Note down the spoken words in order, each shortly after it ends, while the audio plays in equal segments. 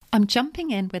I'm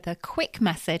jumping in with a quick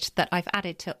message that I've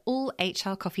added to all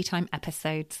HR Coffee Time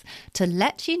episodes to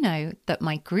let you know that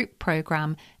my group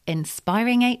program,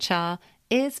 Inspiring HR,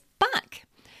 is back.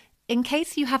 In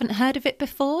case you haven't heard of it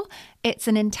before, it's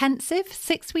an intensive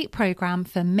 6-week program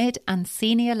for mid and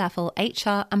senior level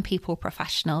HR and people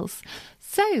professionals.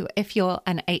 So if you're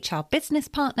an HR business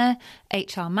partner,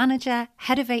 HR manager,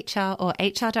 head of HR or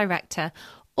HR director,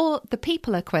 or the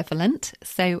people equivalent,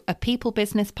 so a people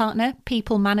business partner,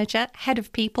 people manager, head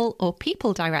of people or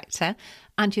people director,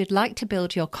 and you'd like to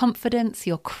build your confidence,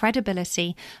 your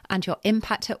credibility and your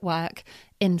impact at work,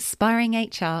 Inspiring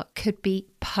HR could be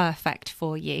perfect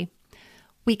for you.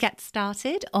 We get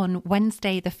started on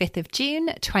Wednesday, the 5th of June,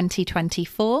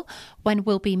 2024, when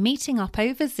we'll be meeting up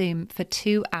over Zoom for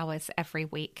 2 hours every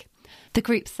week. The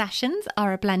group sessions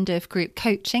are a blend of group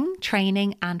coaching,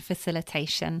 training and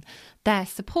facilitation. They're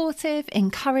supportive,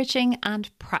 encouraging and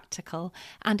practical,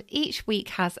 and each week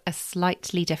has a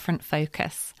slightly different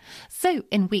focus. So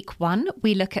in week 1,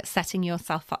 we look at setting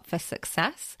yourself up for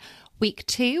success. Week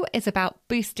 2 is about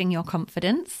boosting your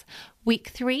confidence. Week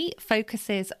 3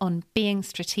 focuses on being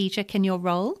strategic in your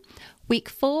role. Week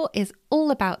 4 is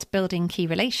all about building key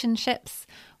relationships.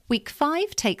 Week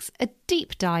 5 takes a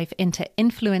deep dive into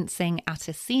influencing at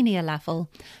a senior level,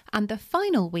 and the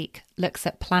final week looks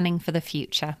at planning for the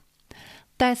future.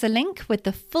 There's a link with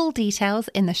the full details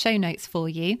in the show notes for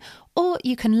you, or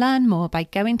you can learn more by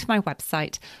going to my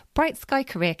website, Bright Sky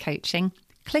Career Coaching,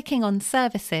 clicking on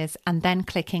Services and then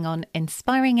clicking on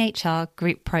Inspiring HR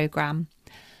Group Programme.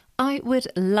 I would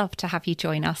love to have you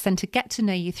join us and to get to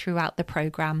know you throughout the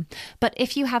programme. But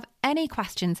if you have any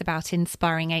questions about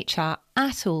Inspiring HR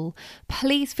at all,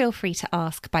 please feel free to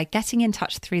ask by getting in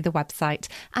touch through the website,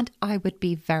 and I would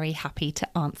be very happy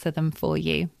to answer them for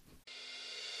you.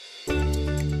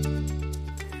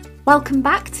 Welcome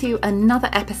back to another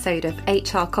episode of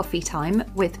HR Coffee Time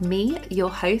with me, your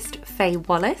host, Faye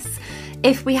Wallace.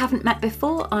 If we haven't met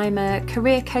before, I'm a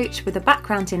career coach with a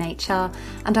background in HR,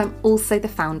 and I'm also the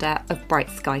founder of Bright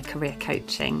Sky Career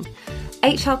Coaching.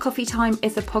 HR Coffee Time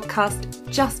is a podcast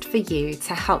just for you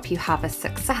to help you have a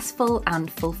successful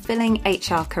and fulfilling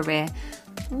HR career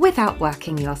without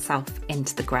working yourself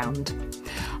into the ground.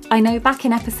 I know back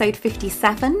in episode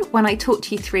 57, when I talked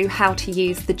you through how to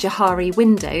use the Johari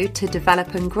window to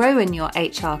develop and grow in your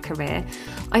HR career,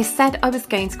 I said I was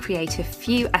going to create a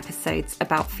few episodes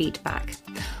about feedback.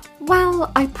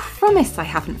 Well, I promise I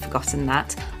haven't forgotten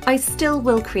that. I still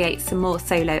will create some more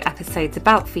solo episodes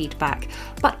about feedback,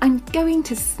 but I'm going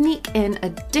to sneak in a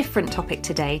different topic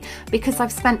today because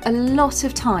I've spent a lot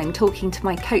of time talking to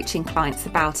my coaching clients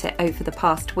about it over the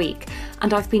past week,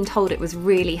 and I've been told it was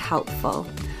really helpful.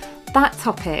 That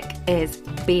topic is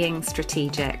being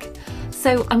strategic.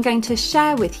 So I'm going to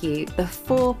share with you the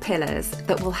 4 pillars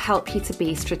that will help you to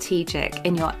be strategic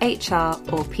in your HR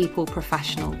or people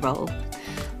professional role.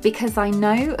 Because I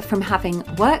know from having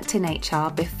worked in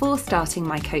HR before starting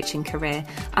my coaching career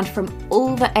and from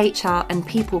all the HR and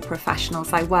people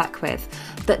professionals I work with,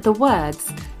 that the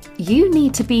words, "you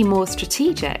need to be more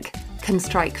strategic," can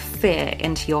strike fear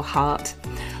into your heart.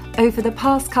 Over the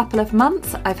past couple of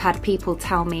months, I've had people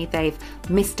tell me they've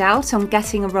missed out on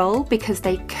getting a role because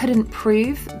they couldn't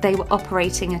prove they were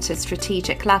operating at a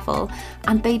strategic level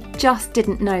and they just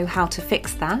didn't know how to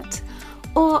fix that.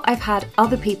 Or I've had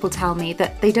other people tell me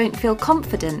that they don't feel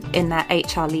confident in their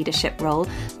HR leadership role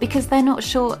because they're not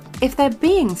sure if they're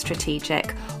being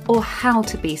strategic or how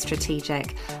to be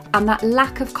strategic, and that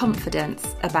lack of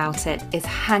confidence about it is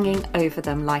hanging over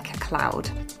them like a cloud.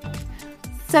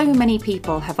 So many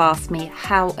people have asked me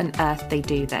how on earth they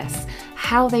do this,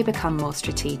 how they become more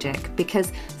strategic,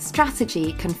 because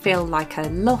strategy can feel like a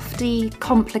lofty,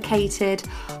 complicated,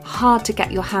 hard to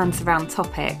get your hands around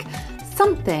topic,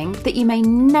 something that you may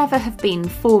never have been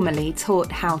formally taught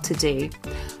how to do.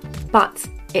 But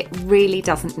it really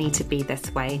doesn't need to be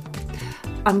this way.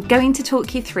 I'm going to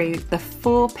talk you through the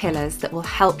 4 pillars that will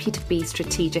help you to be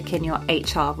strategic in your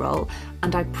HR role,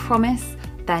 and I promise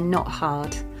they're not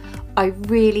hard. I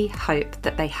really hope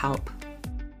that they help.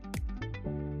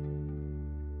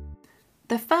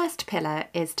 The first pillar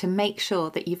is to make sure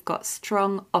that you've got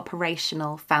strong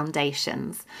operational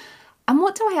foundations. And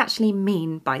what do I actually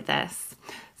mean by this?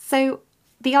 So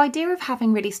the idea of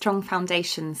having really strong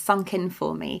foundations sunk in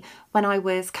for me when I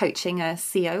was coaching a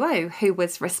COO who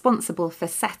was responsible for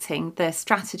setting the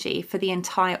strategy for the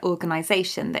entire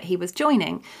organisation that he was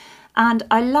joining. And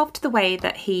I loved the way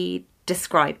that he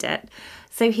described it.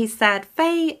 So he said,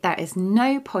 "Faye, there is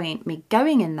no point me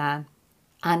going in there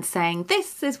and saying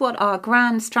this is what our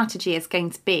grand strategy is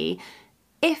going to be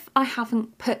if I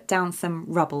haven't put down some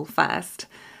rubble first."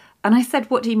 And I said,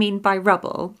 what do you mean by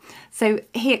rubble? So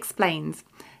he explains,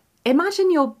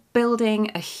 imagine you're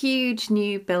building a huge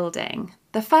new building.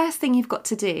 The first thing you've got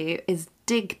to do is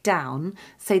dig down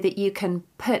so that you can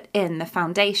put in the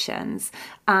foundations,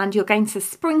 and you're going to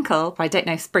sprinkle, I don't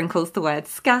know, sprinkle's the word,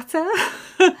 scatter,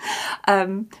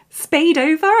 spade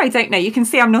over, I don't know, you can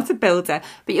see I'm not a builder,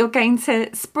 but you're going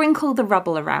to sprinkle the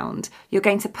rubble around. You're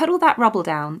going to put all that rubble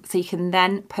down so you can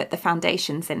then put the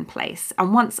foundations in place.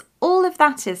 And once all of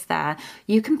that is there,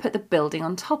 you can put the building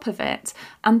on top of it.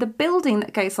 And the building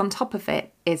that goes on top of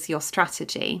it is your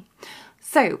strategy.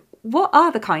 So what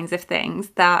are the kinds of things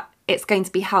that it's going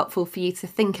to be helpful for you to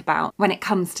think about when it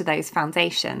comes to those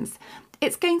foundations?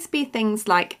 It's going to be things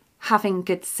like having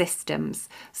good systems.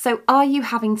 So are you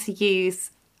having to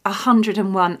use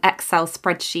 101 Excel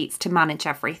spreadsheets to manage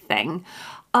everything?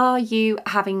 Are you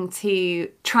having to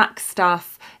track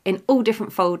stuff in all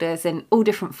different folders, in all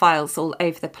different files all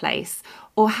over the place?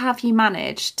 Or have you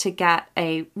managed to get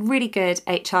a really good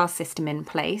HR system in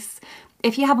place?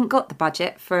 If you haven't got the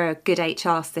budget for a good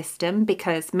HR system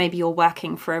because maybe you're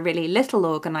working for a really little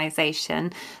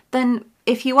organisation, then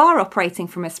if you are operating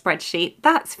from a spreadsheet,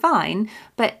 that's fine.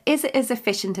 But is it as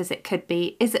efficient as it could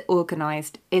be? Is it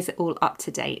organised? Is it all up to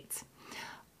date?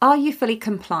 Are you fully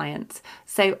compliant?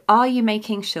 So are you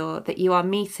making sure that you are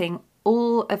meeting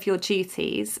all of your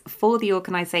duties for the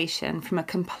organisation from a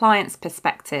compliance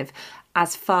perspective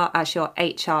as far as your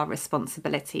HR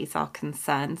responsibilities are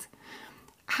concerned?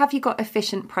 Have you got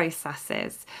efficient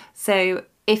processes? So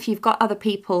if you've got other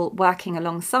people working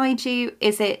alongside you,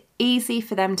 is it easy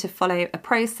for them to follow a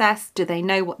process? Do they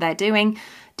know what they're doing?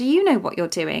 Do you know what you're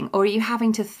doing? Or are you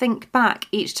having to think back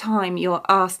each time you're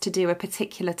asked to do a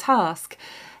particular task?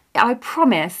 I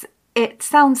promise it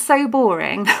sounds so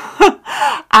boring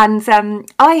and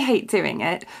I hate doing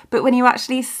it, but when you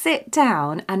actually sit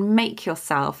down and make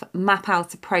yourself map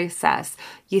out a process,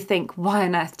 you think, why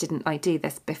on earth didn't I do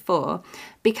this before?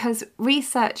 Because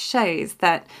research shows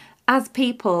that as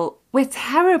people, we're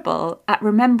terrible at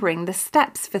remembering the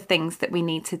steps for things that we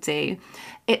need to do.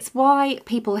 It's why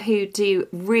people who do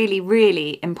really,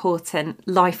 really important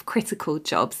life critical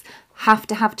jobs have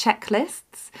to have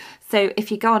checklists. So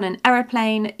if you go on an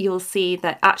aeroplane, you'll see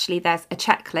that actually there's a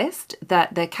checklist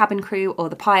that the cabin crew or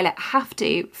the pilot have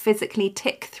to physically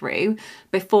tick through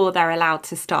before they're allowed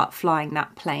to start flying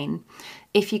that plane.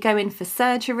 If you go in for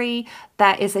surgery,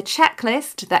 there is a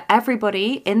checklist that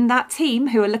everybody in that team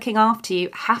who are looking after you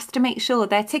has to make sure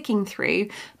they're ticking through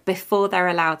before they're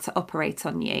allowed to operate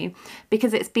on you,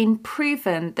 because it's been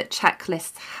proven that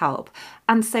checklists help.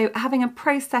 And so having a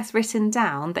process written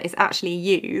down that is actually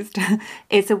used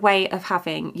is a way of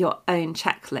having your own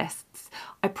checklists.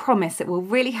 I promise it will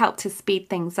really help to speed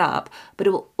things up, but it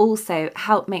will also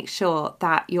help make sure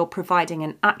that you're providing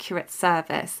an accurate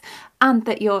service and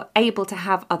that you're able to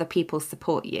have other people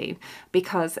support you,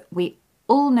 because we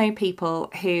all know people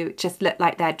who just look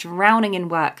like they're drowning in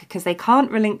work because they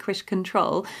can't relinquish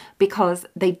control because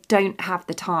they don't have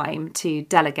the time to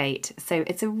delegate. So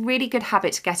it's a really good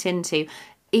habit to get into,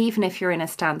 even if you're in a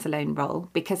standalone role,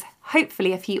 because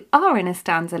hopefully if you are in a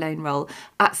standalone role,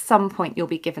 at some point you'll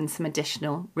be given some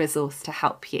additional resource to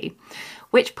help you.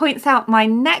 Which points out my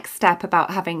next step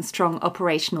about having strong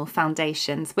operational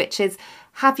foundations, which is,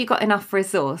 have you got enough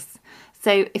resource?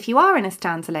 So if you are in a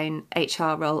standalone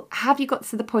HR role, have you got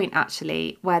to the point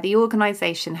actually where the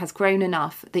organisation has grown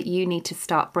enough that you need to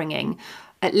start bringing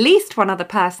at least one other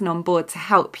person on board to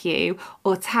help you,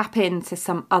 or tap into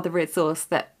some other resource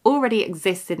that already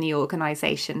exists in the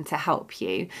organisation to help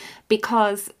you?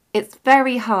 Because it's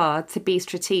very hard to be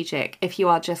strategic if you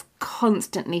are just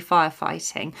constantly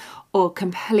firefighting or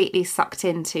completely sucked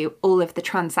into all of the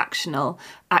transactional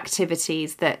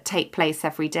activities that take place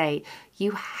every day.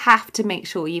 You have to make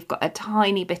sure you've got a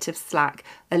tiny bit of slack,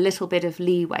 a little bit of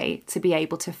leeway to be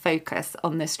able to focus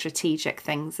on the strategic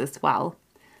things as well.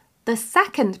 The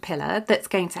second pillar that's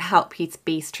going to help you to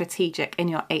be strategic in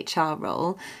your HR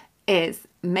role is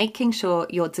making sure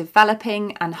you're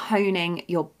developing and honing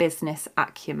your business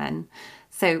acumen.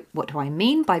 So what do I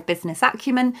mean by business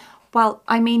acumen? Well,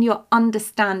 I mean your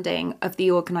understanding of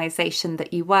the organisation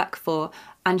that you work for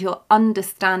and your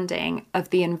understanding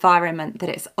of the environment that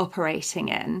it's operating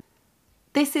in.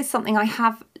 This is something I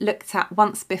have looked at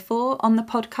once before on the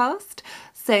podcast.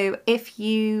 So if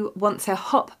you want to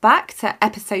hop back to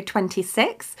episode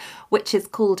 26, which is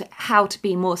called How to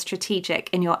Be More Strategic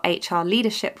in Your HR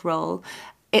Leadership Role,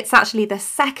 it's actually the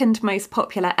second most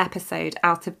popular episode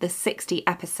out of the 60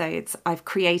 episodes I've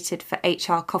created for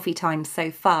HR Coffee Time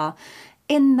so far.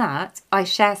 In that, I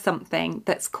share something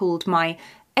that's called my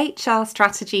HR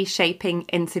Strategy Shaping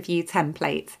Interview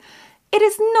Template. It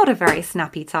is not a very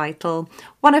snappy title.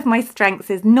 One of my strengths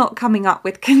is not coming up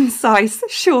with concise,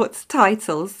 short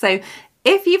titles. So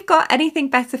if you've got anything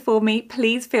better for me,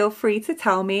 please feel free to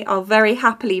tell me. I'll very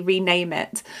happily rename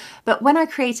it. But when I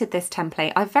created this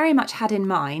template, I very much had in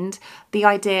mind the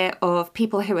idea of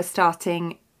people who are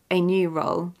starting a new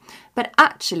role. But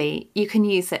actually, you can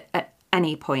use it at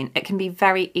any point. It can be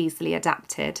very easily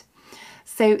adapted.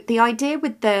 So the idea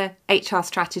with the HR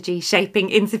strategy shaping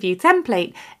interview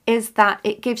template is that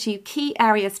it gives you key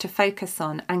areas to focus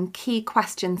on and key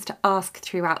questions to ask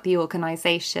throughout the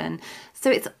organisation. So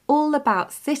it's all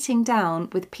about sitting down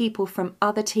with people from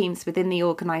other teams within the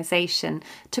organisation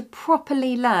to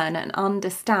properly learn and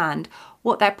understand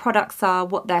what their products are,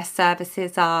 what their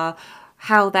services are,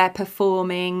 how they're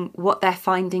performing, what they're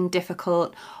finding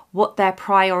difficult, what their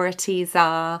priorities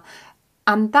are.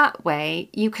 And that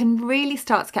way you can really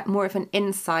start to get more of an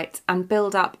insight and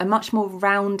build up a much more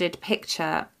rounded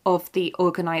picture of the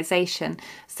organisation.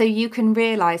 So you can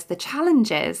realise the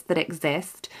challenges that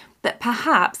exist that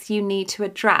perhaps you need to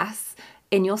address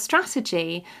in your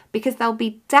strategy, because there'll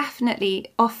be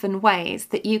definitely often ways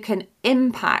that you can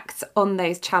impact on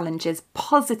those challenges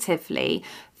positively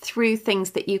through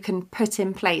things that you can put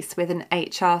in place with an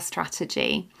HR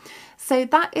strategy. So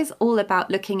that is all about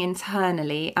looking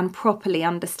internally and properly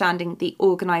understanding the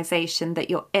organisation that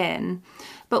you're in.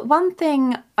 But one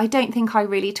thing I don't think I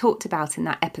really talked about in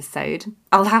that episode,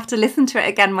 I'll have to listen to it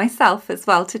again myself as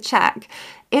well to check,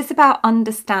 is about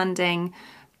understanding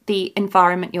the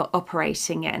environment you're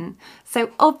operating in.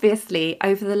 So obviously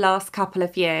over the last couple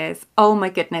of years, oh my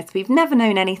goodness, we've never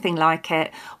known anything like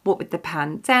it. What with the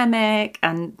pandemic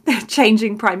and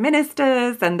changing prime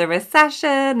ministers and the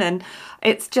recession, and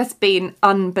it's just been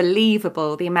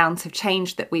unbelievable the amount of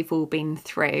change that we've all been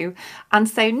through. And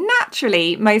so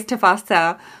naturally, most of us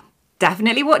are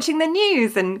definitely watching the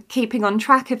news and keeping on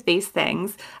track of these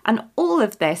things. And all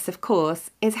of this, of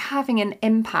course, is having an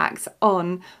impact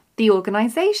on the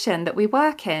organisation that we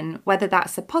work in, whether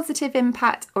that's a positive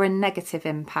impact or a negative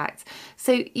impact.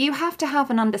 So you have to have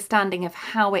an understanding of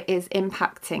how it is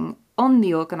impacting on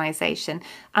the organisation,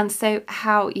 and so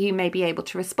how you may be able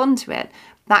to respond to it.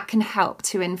 That can help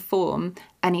to inform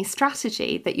any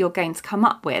strategy that you're going to come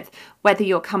up with, whether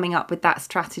you're coming up with that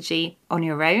strategy on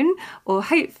your own or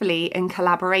hopefully in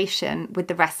collaboration with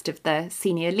the rest of the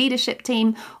senior leadership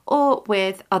team or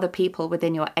with other people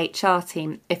within your HR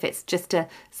team, if it's just a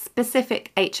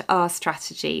specific HR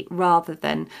strategy rather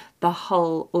than the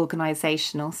whole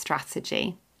organisational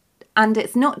strategy. And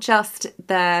it's not just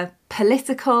the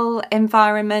political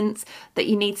environment that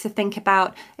you need to think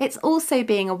about. It's also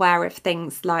being aware of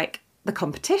things like the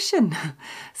competition.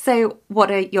 So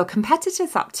what are your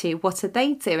competitors up to? What are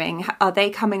they doing? Are they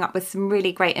coming up with some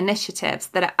really great initiatives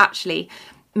that are actually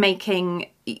making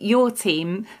your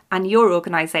team and your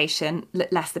organisation look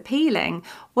less appealing?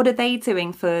 What are they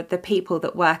doing for the people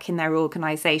that work in their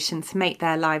organisation to make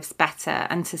their lives better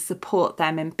and to support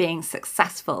them in being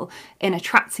successful in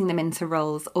attracting them into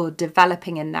roles or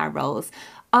developing in their roles?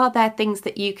 Are there things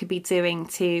that you could be doing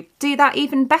to do that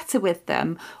even better with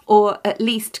them, or at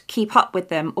least keep up with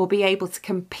them or be able to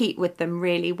compete with them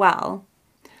really well?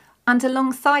 And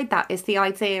alongside that is the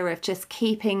idea of just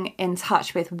keeping in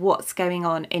touch with what's going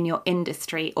on in your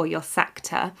industry or your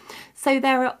sector. So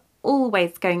there are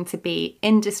always going to be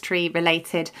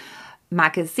industry-related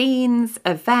magazines,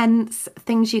 events,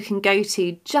 things you can go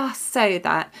to just so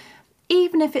that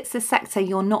even if it's a sector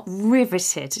you're not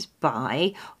riveted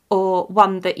by or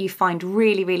one that you find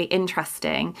really, really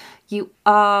interesting, you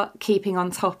are keeping on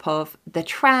top of the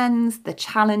trends, the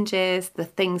challenges, the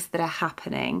things that are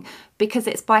happening, because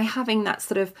it's by having that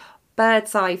sort of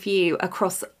bird's eye view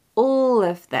across all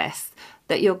of this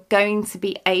that you're going to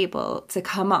be able to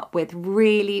come up with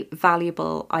really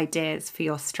valuable ideas for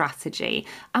your strategy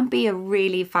and be a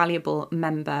really valuable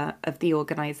member of the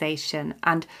organisation.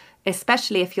 And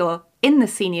especially if you're in the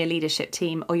senior leadership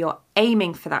team or you're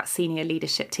aiming for that senior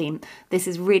leadership team, this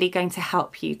is really going to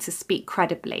help you to speak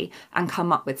credibly and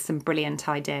come up with some brilliant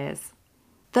ideas.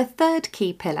 The third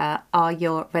key pillar are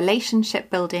your relationship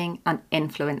building and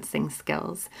influencing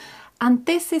skills. And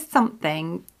this is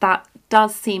something that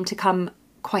does seem to come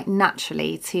quite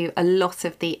naturally to a lot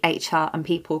of the HR and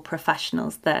people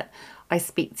professionals that I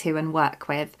speak to and work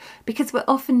with, because we're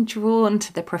often drawn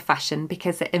to the profession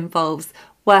because it involves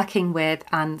working with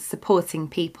and supporting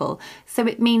people. So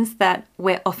it means that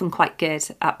we're often quite good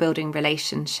at building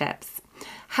relationships.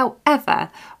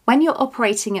 However, When you're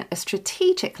operating at a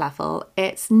strategic level,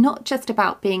 it's not just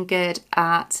about being good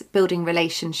at building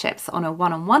relationships on a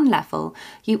one-on-one level.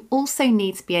 You also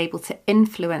need to be able to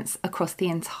influence across the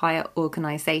entire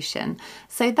organisation.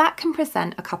 So that can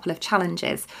present a couple of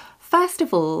challenges. First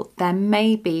of all, there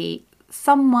may be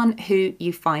someone who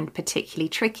you find particularly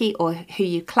tricky or who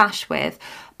you clash with,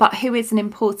 but who is an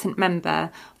important member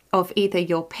of either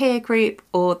your peer group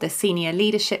or the senior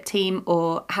leadership team,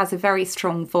 or has a very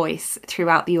strong voice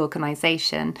throughout the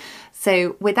organisation.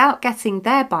 So without getting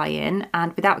their buy-in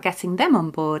and without getting them on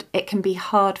board, it can be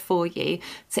hard for you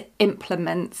to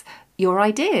implement your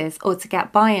ideas or to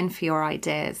get buy-in for your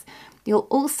ideas. You'll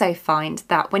also find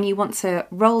that when you want to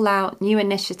roll out new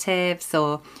initiatives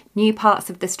or new parts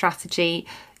of the strategy,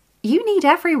 you need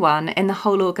everyone in the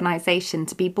whole organisation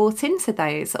to be bought into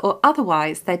those, or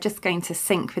otherwise they're just going to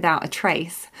sink without a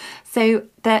trace. So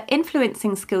the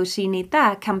influencing skills you need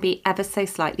there can be ever so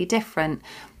slightly different.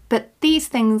 But these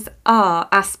things are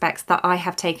aspects that I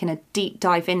have taken a deep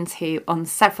dive into on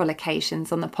several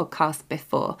occasions on the podcast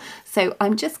before. So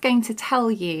I'm just going to tell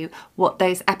you what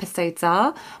those episodes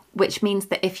are, which means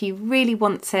that if you really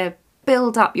want to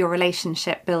build up your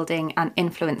relationship building and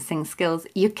influencing skills,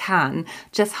 you can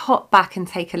just hop back and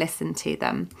take a listen to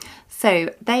them. So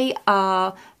they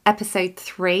are episode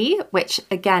 3, which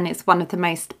again is one of the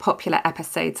most popular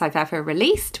episodes I've ever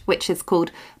released, which is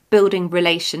called Building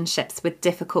Relationships with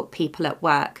Difficult People at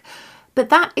Work. But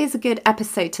that is a good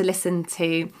episode to listen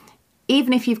to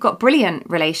even if you've got brilliant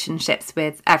relationships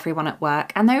with everyone at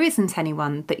work and there isn't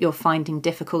anyone that you're finding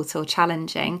difficult or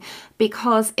challenging,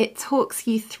 because it talks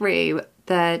you through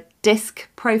the DISC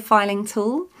profiling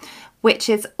tool, which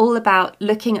is all about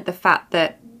looking at the fact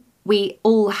that we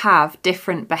all have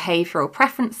different behavioural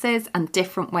preferences and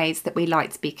different ways that we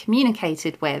like to be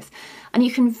communicated with. And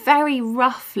you can very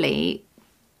roughly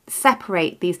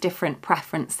separate these different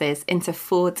preferences into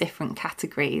 4 different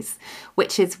categories,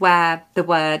 which is where the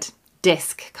word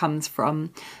DISC comes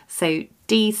from. So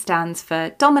D stands for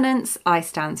dominance, I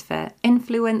stands for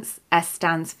influence, S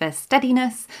stands for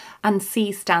steadiness, and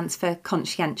C stands for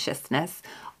conscientiousness.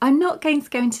 I'm not going to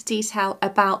go into detail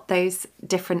about those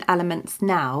different elements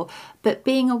now, but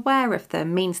being aware of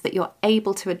them means that you're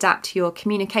able to adapt your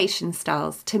communication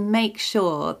styles to make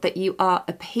sure that you are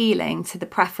appealing to the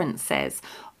preferences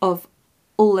of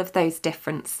all of those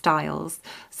different styles.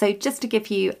 So just to give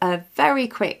you a very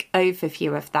quick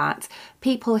overview of that,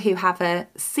 people who have a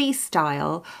C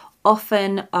style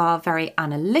often are very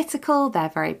analytical, they're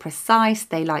very precise,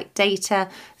 they like data.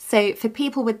 So for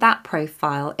people with that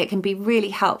profile, it can be really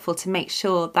helpful to make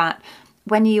sure that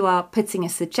when you are putting a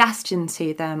suggestion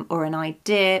to them or an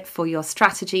idea for your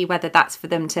strategy, whether that's for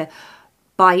them to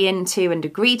buy into and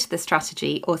agree to the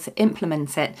strategy or to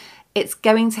implement it, it's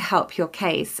going to help your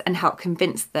case and help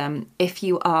convince them if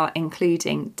you are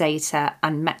including data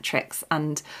and metrics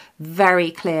and very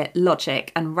clear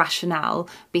logic and rationale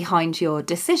behind your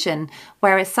decision.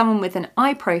 Whereas someone with an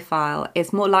I profile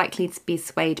is more likely to be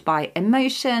swayed by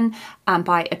emotion and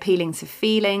by appealing to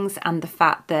feelings and the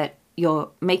fact that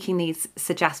you're making these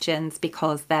suggestions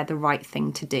because they're the right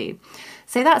thing to do.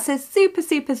 So that's a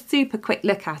super quick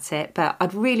look at it, but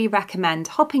I'd really recommend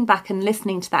hopping back and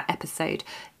listening to that episode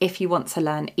if you want to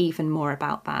learn even more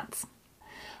about that.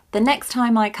 The next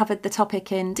time I covered the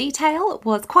topic in detail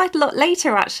was quite a lot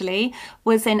later actually,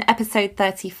 was in episode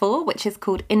 34, which is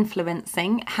called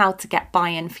Influencing, How to Get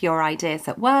Buy-in for Your Ideas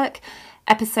at Work.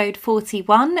 Episode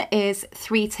 41 is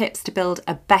 3 tips to build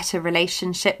a better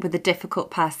relationship with a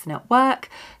difficult person at work.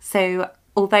 So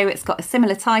although it's got a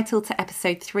similar title to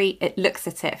episode 3, it looks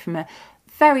at it from a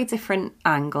very different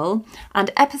angle.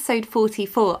 And episode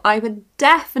 44, I would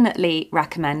definitely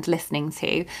recommend listening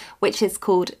to, which is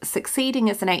called Succeeding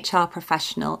as an HR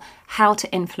Professional, How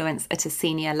to Influence at a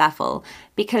Senior Level,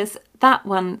 because that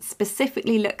one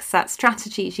specifically looks at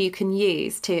strategies you can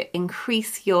use to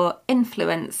increase your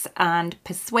influence and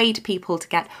persuade people to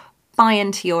get buy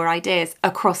into your ideas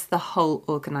across the whole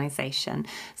organisation.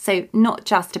 So not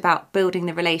just about building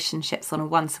the relationships on a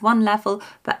one-to-one level,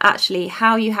 but actually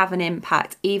how you have an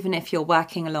impact even if you're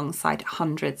working alongside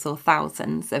hundreds or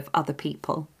thousands of other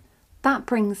people. That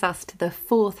brings us to the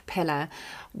 4th pillar,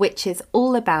 which is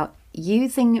all about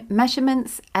using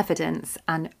measurements, evidence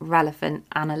and relevant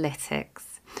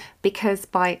analytics. Because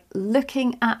by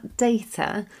looking at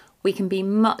data, we can be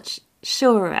much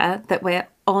surer that we're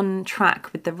on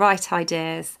track with the right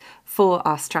ideas for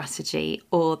our strategy,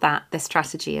 or that the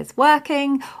strategy is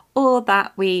working, or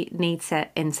that we need to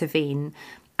intervene.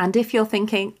 And if you're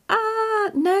thinking,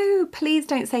 no, please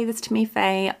don't say this to me,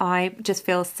 Faye, I just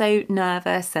feel so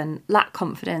nervous and lack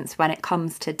confidence when it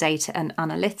comes to data and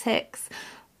analytics,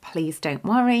 please don't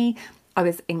worry. I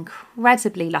was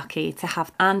incredibly lucky to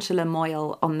have Angela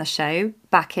Moyle on the show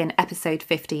back in episode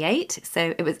 58.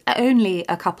 So it was only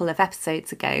a couple of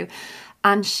episodes ago.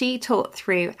 And she talked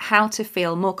through how to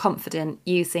feel more confident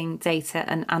using data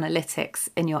and analytics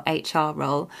in your HR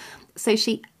role. So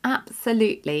she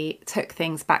absolutely took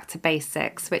things back to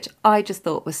basics, which I just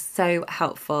thought was so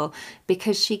helpful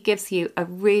because she gives you a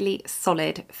really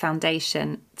solid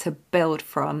foundation to build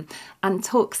from and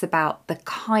talks about the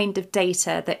kind of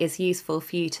data that is useful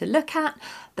for you to look at,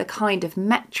 the kind of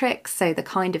metrics, so the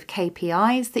kind of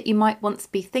KPIs that you might want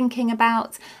to be thinking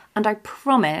about. And I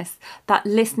promise that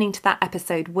listening to that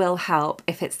episode will help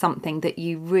if it's something that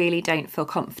you really don't feel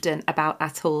confident about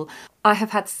at all. I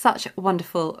have had such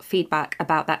wonderful feedback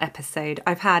about that episode.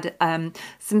 I've had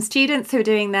some students who are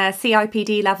doing their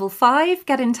CIPD level 5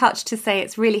 get in touch to say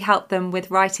it's really helped them with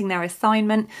writing their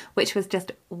assignment, which was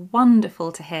just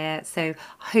wonderful to hear. So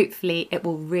hopefully it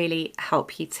will really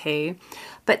help you too.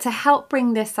 But to help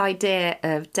bring this idea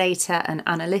of data and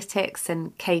analytics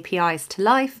and KPIs to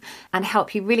life and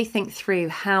help you really think through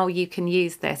how you can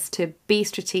use this to be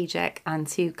strategic and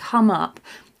to come up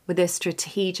with a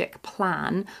strategic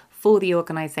plan for the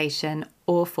organisation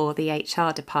or for the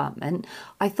HR department,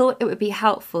 I thought it would be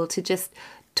helpful to just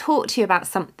talk to you about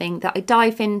something that I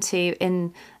dive into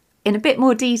in a bit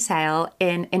more detail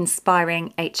in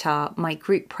Inspiring HR, my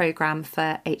group programme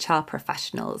for HR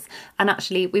professionals. And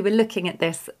actually, we were looking at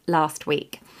this last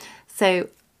week. So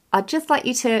I'd just like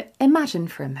you to imagine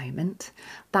for a moment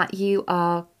that you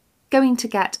are going to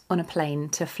get on a plane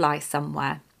to fly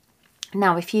somewhere.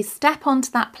 Now, if you step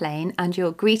onto that plane and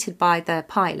you're greeted by the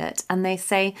pilot and they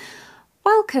say,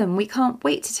 "Welcome, we can't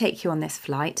wait to take you on this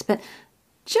flight, but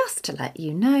just to let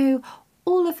you know,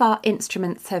 all of our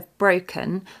instruments have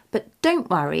broken, but don't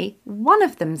worry, one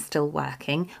of them's still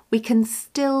working. We can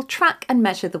still track and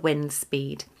measure the wind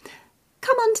speed.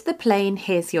 Come onto the plane,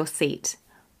 here's your seat."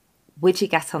 Would you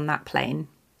get on that plane?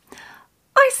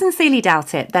 I sincerely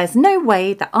doubt it. There's no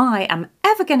way that I am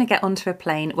ever going to get onto a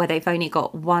plane where they've only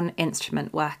got one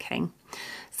instrument working.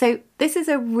 So this is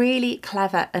a really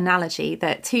clever analogy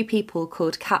that two people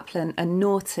called Kaplan and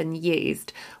Norton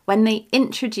used when they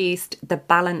introduced the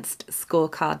balanced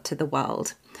scorecard to the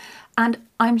world. And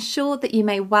I'm sure that you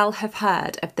may well have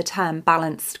heard of the term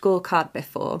balanced scorecard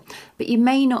before, but you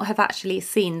may not have actually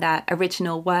seen their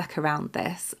original work around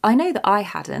this. I know that I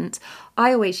hadn't.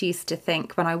 I always used to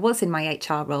think when I was in my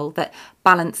HR role that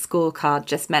balanced scorecard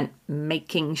just meant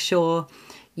making sure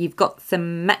you've got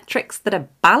some metrics that are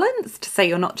balanced. So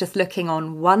you're not just looking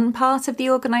on one part of the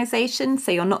organisation.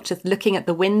 So you're not just looking at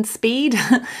the wind speed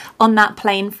on that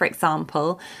plane, for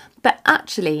example. But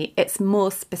actually, it's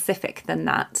more specific than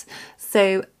that.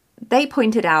 So they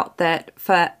pointed out that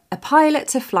for a pilot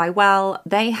to fly well,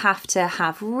 they have to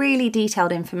have really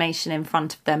detailed information in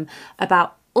front of them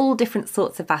about all different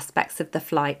sorts of aspects of the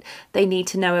flight. They need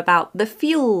to know about the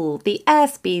fuel, the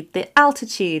airspeed, the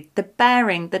altitude, the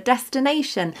bearing, the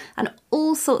destination, and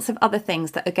all sorts of other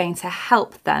things that are going to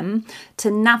help them to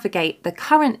navigate the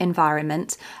current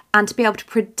environment and to be able to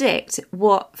predict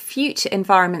what future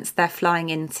environments they're flying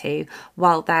into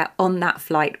while they're on that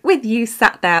flight with you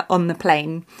sat there on the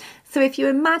plane. So if you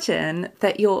imagine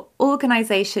that your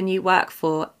organisation you work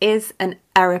for is an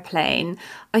aeroplane,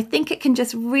 I think it can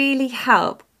just really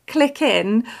help click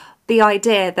in the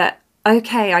idea that,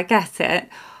 okay, I get it.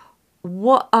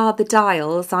 What are the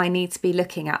dials I need to be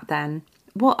looking at then?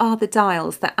 What are the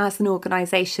dials that as an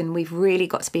organisation we've really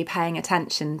got to be paying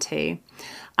attention to?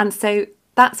 And so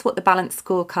that's what the balanced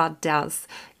scorecard does.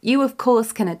 You, of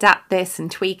course, can adapt this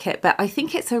and tweak it, but I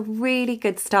think it's a really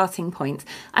good starting point.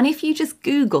 And if you just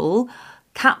Google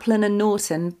Kaplan and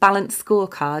Norton balanced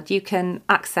scorecard, you can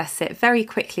access it very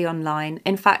quickly online.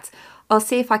 In fact, I'll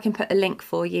see if I can put a link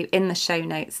for you in the show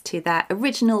notes to their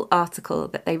original article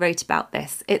that they wrote about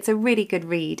this. It's a really good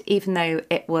read, even though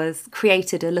it was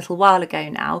created a little while ago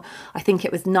now. I think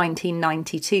it was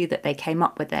 1992 that they came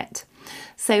up with it.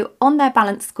 So on their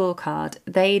balanced scorecard,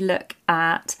 they look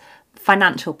at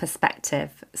financial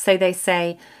perspective. So they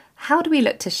say, how do we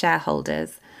look to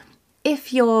shareholders?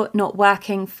 If you're not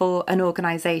working for an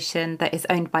organisation that is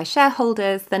owned by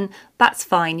shareholders, then that's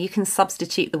fine. You can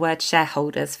substitute the word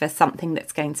shareholders for something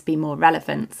that's going to be more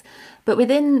relevant. But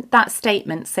within that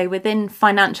statement, so within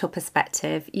financial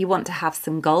perspective, you want to have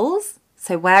some goals.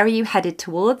 So where are you headed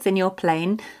towards in your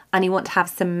plane? And you want to have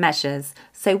some measures.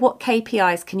 So what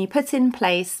KPIs can you put in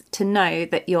place to know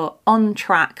that you're on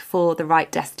track for the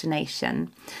right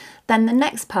destination? Then the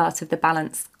next part of the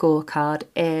balanced scorecard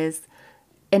is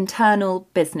internal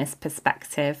business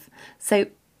perspective. So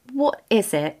what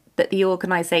is it that the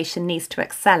organisation needs to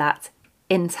excel at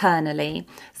internally.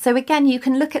 So again, you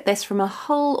can look at this from a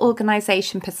whole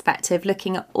organisation perspective,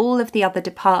 looking at all of the other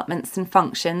departments and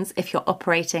functions if you're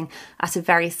operating at a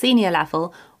very senior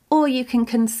level, or you can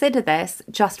consider this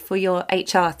just for your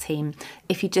HR team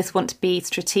if you just want to be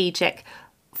strategic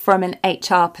from an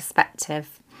HR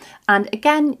perspective. And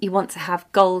again, you want to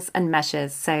have goals and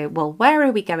measures. So, well, where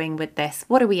are we going with this?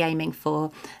 What are we aiming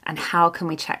for? And how can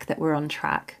we check that we're on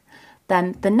track?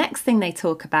 Then the next thing they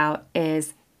talk about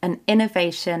is an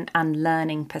innovation and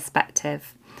learning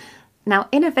perspective. Now,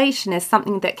 innovation is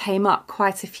something that came up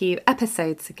quite a few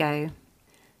episodes ago.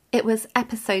 It was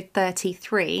episode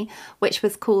 33, which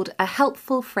was called A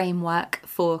Helpful Framework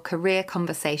for Career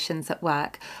Conversations at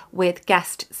Work with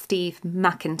guest Steve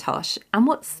McIntosh. And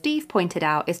what Steve pointed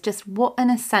out is just what an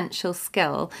essential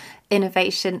skill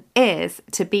innovation is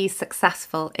to be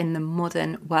successful in the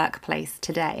modern workplace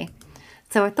today.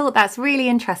 So I thought that's really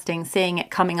interesting seeing it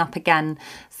coming up again.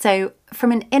 So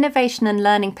from an innovation and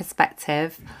learning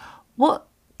perspective, what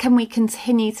can we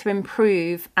continue to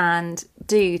improve and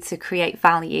do to create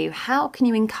value? How can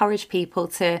you encourage people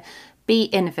to be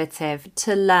innovative,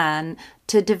 to learn,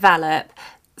 to develop?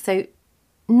 So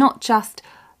not just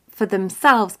for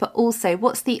themselves, but also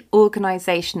what's the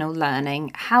organisational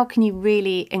learning? How can you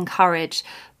really encourage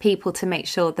people to make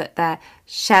sure that they're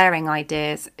sharing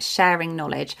ideas, sharing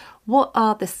knowledge? What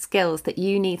are the skills that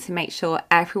you need to make sure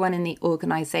everyone in the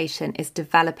organisation is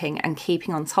developing and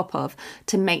keeping on top of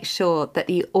to make sure that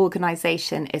the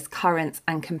organisation is current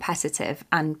and competitive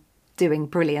and doing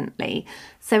brilliantly?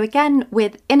 So again,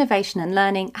 with innovation and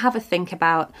learning, have a think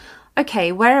about,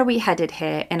 okay, where are we headed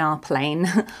here in our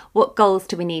plane? What goals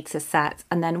do we need to set?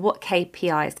 And then what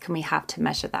KPIs can we have to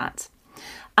measure that?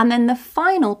 And then the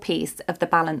final piece of the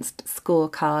balanced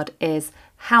scorecard is,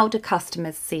 how do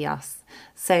customers see us?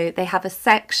 So they have a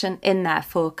section in there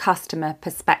for customer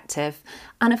perspective.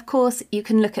 And of course, you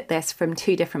can look at this from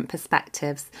two different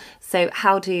perspectives. So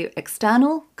how do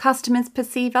external customers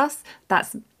perceive us?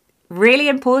 That's really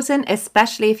important,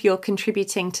 especially if you're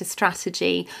contributing to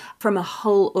strategy from a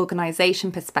whole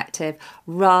organisation perspective,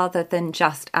 rather than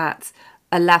just at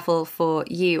a level for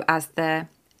you as the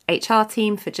HR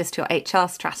team for just your HR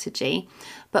strategy.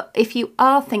 But if you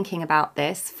are thinking about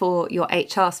this for your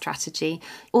HR strategy,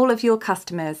 all of your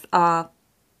customers are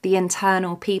the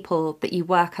internal people that you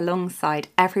work alongside,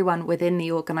 everyone within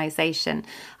the organisation.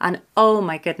 And oh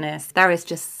my goodness, there is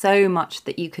just so much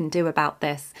that you can do about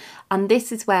this. And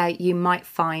this is where you might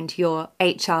find your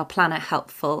HR planner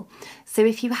helpful. So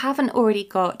if you haven't already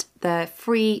got the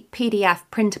free PDF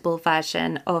printable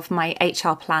version of my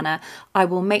HR planner, I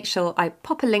will make sure I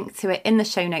pop a link to it in the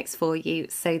show notes for you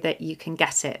so that you can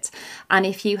get it. And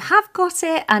if you have got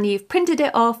it and you've printed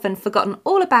it off and forgotten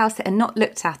all about it and not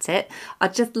looked at it,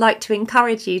 I'd just like to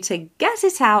encourage you to get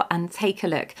it out and take a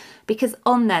look, because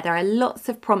on there are lots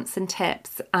of prompts and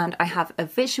tips, and I have a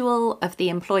visual of the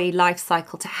employee life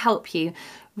cycle to help you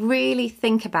really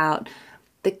think about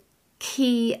the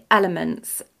key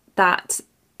elements that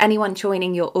anyone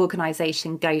joining your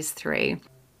organisation goes through.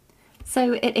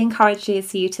 So it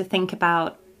encourages you to think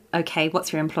about, okay,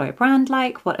 what's your employer brand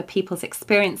like? What are people's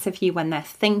experience of you when they're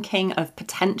thinking of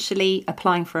potentially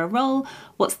applying for a role?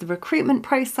 What's the recruitment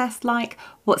process like?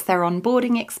 What's their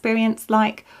onboarding experience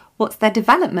like? What's their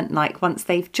development like once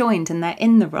they've joined and they're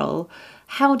in the role?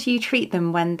 How do you treat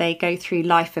them when they go through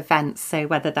life events? So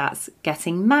whether that's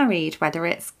getting married, whether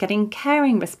it's getting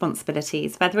caring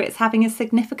responsibilities, whether it's having a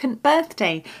significant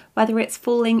birthday, whether it's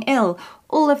falling ill,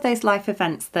 all of those life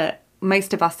events that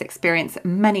most of us experience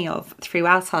many of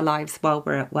throughout our lives while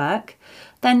we're at work.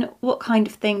 Then what kind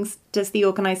of things does the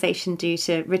organisation do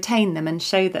to retain them and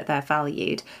show that they're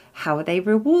valued? How are they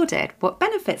rewarded? What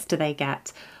benefits do they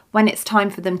get? When it's time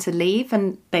for them to leave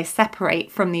and they separate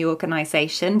from the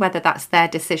organisation, whether that's their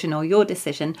decision or your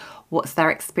decision, what's their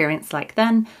experience like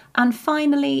then? And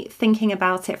finally, thinking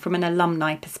about it from an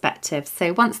alumni perspective.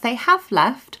 So once they have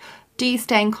left, do you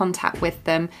stay in contact with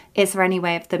them? Is there any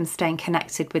way of them staying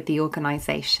connected with the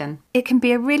organisation? It can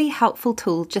be a really helpful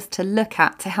tool just to look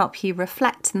at to help you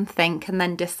reflect and think and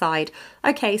then decide,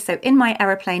 okay, so in my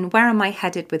aeroplane, where am I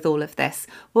headed with all of this?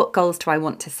 What goals do I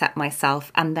want to set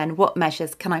myself? And then what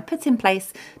measures can I put in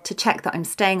place to check that I'm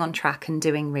staying on track and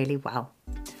doing really well?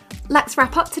 Let's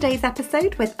wrap up today's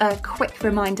episode with a quick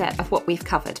reminder of what we've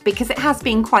covered, because it has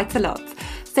been quite a lot.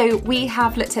 So we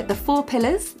have looked at the 4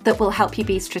 pillars that will help you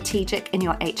be strategic in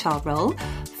your HR role.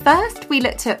 First, we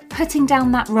looked at putting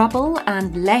down that rubble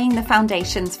and laying the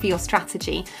foundations for your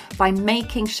strategy by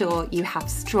making sure you have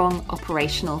strong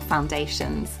operational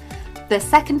foundations. The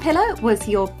second pillar was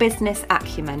your business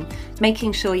acumen,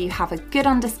 making sure you have a good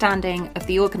understanding of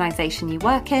the organisation you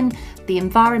work in, the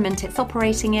environment it's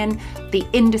operating in, the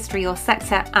industry or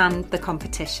sector, and the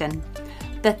competition.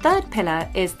 The third pillar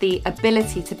is the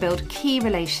ability to build key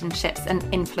relationships and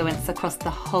influence across the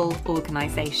whole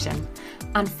organisation.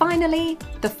 And finally,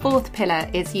 the fourth pillar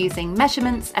is using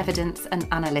measurements, evidence, and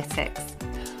analytics.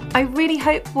 I really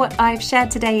hope what I've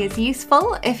shared today is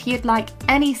useful. If you'd like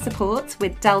any support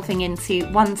with delving into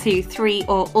 1, 2, 3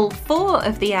 or all 4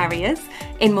 of the areas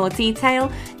in more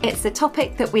detail, it's a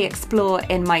topic that we explore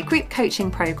in my group coaching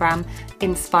programme,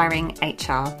 Inspiring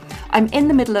HR. I'm in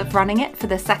the middle of running it for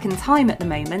the second time at the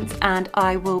moment, and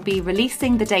I will be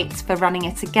releasing the dates for running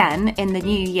it again in the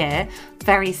new year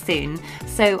very soon.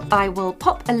 So I will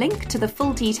pop a link to the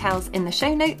full details in the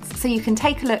show notes so you can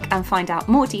take a look and find out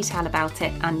more detail about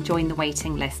it and join the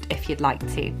waiting list if you'd like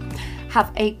to.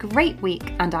 Have a great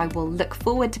week, and I will look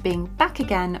forward to being back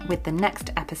again with the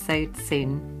next episode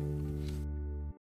soon.